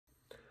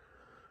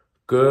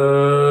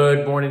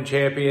Good morning,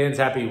 champions.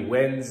 Happy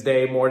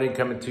Wednesday morning,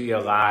 coming to you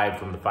live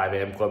from the 5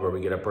 a.m. Club, where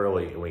we get up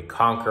early and we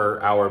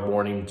conquer our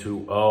morning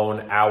to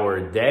own our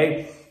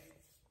day.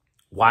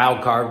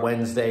 Wild Card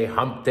Wednesday,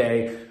 Hump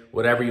Day,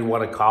 whatever you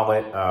want to call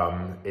it.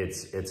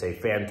 It's a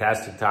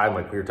fantastic time,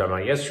 like we were talking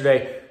about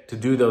yesterday, to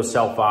do those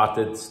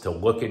self-audits, to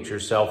look at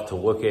yourself, to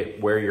look at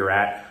where you're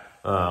at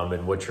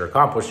and what you're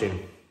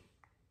accomplishing,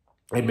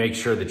 and make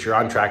sure that you're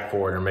on track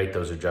for it or make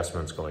those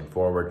adjustments going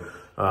forward.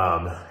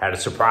 Had a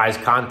surprise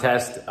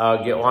contest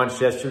get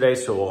launched yesterday,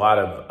 so a lot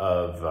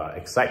of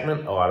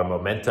excitement, a lot of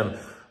momentum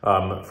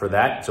for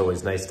that. It's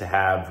always nice to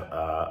have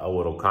a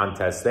little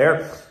contest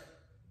there.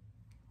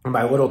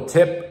 My little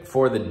tip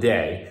for the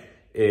day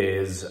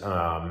is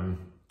I'm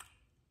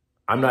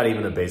not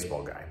even a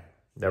baseball guy.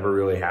 Never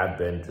really have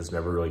been, just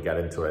never really got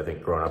into it. I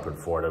think growing up in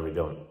Florida, we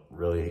don't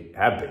really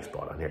have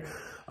baseball down here.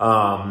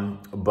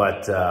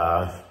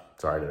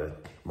 Sorry to the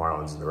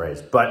Marlins and the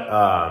Rays. But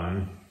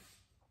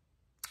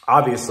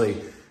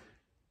obviously,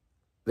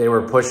 they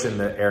were pushing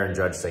the Aaron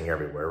Judge thing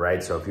everywhere,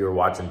 right? So if you were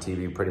watching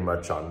TV, pretty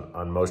much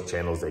on most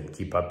channels, they'd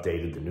keep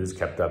updated. The news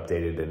kept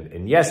updated.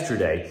 And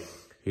yesterday,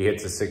 he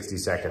hits a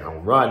 60-second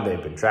home run.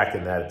 They've been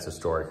tracking that. It's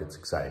historic. It's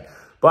exciting.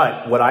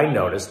 But what I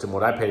noticed and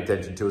what I paid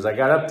attention to is I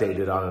got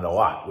updated on it a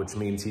lot, which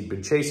means he'd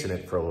been chasing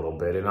it for a little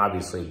bit. And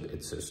obviously,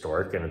 it's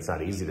historic, and it's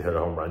not easy to hit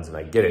home runs, and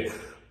I get it.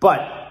 But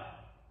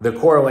the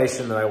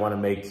correlation that I want to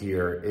make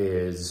here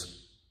is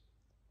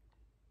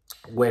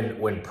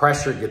when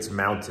pressure gets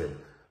mounted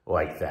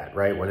like that,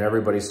 right? When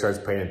everybody starts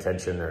paying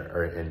attention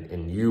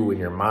and you in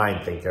your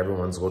mind think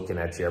everyone's looking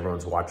at you,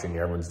 everyone's watching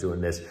you, everyone's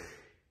doing this,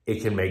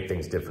 it can make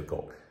things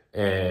difficult.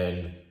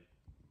 And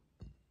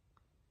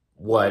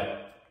what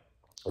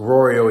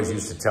Rory always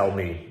used to tell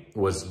me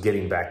was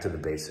getting back to the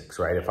basics,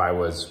 right? In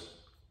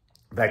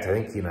fact, I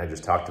think he and I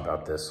just talked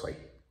about this like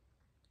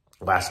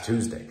last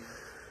Tuesday.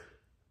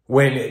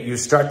 When you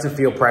start to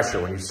feel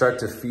pressure, when you start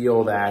to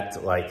feel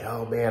that like,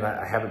 oh man,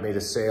 I haven't made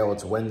a sale,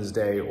 it's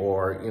Wednesday,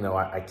 or, you know,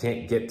 I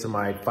can't get to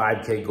my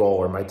 5K goal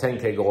or my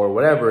 10K goal or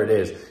whatever it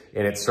is,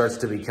 and it starts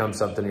to become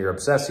something you're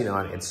obsessing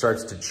on, it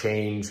starts to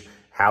change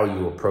how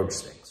you approach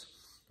things,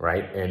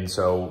 right? And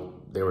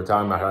so they were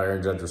talking about how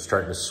Aaron Judge was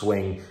starting to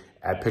swing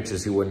at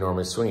pitches he wouldn't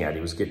normally swing at.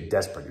 He was getting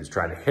desperate. He was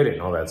trying to hit it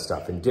and all that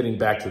stuff. And getting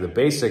back to the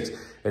basics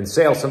and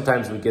sales,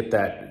 sometimes we get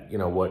that, you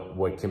know,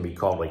 what can be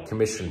called like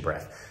commission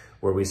breath,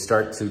 where we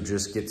start to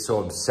just get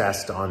so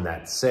obsessed on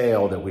that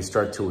sale that we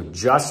start to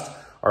adjust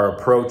our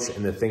approach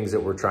and the things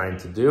that we're trying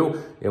to do.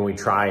 And we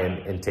try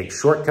and take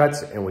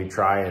shortcuts, and we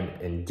try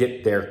and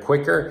get there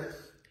quicker.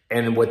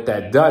 And what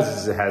that does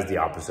is it has the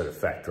opposite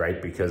effect,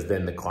 right? Because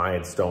then the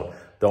clients don't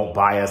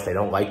buy us. They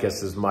don't like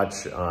us as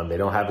much. They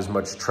don't have as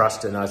much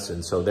trust in us.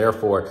 And so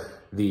therefore,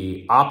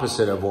 the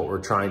opposite of what we're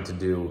trying to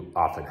do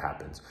often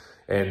happens.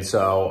 And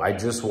so I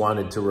just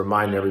wanted to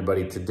remind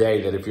everybody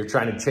today that if you're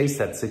trying to chase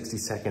that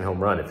 60-second home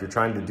run, if you're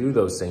trying to do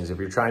those things, if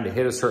you're trying to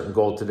hit a certain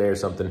goal today or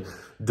something,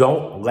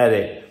 don't let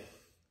it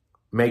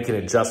make an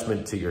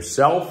adjustment to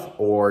yourself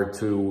or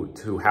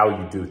to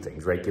how you do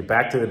things, right? Get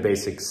back to the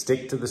basics,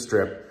 stick to the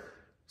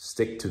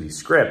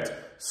script,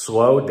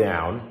 slow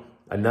down,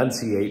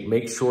 enunciate,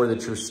 make sure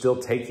that you're still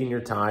taking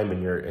your time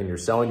and you're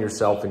selling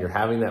yourself and you're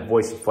having that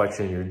voice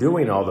inflection and you're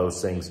doing all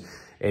those things,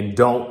 and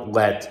don't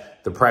let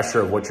the pressure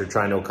of what you're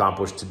trying to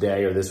accomplish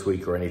today or this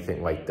week or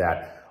anything like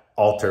that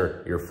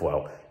alter your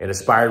flow. And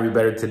aspire to be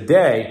better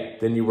today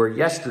than you were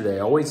yesterday,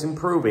 always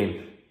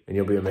improving, and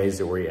you'll be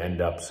amazed at where you end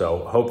up.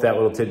 So hope that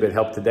little tidbit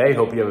helped today.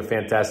 Hope you have a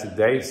fantastic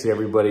day. See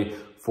everybody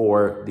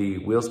for the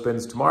wheel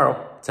spins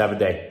tomorrow. Let's have a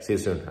day. See you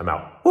soon. I'm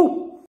out. Woo!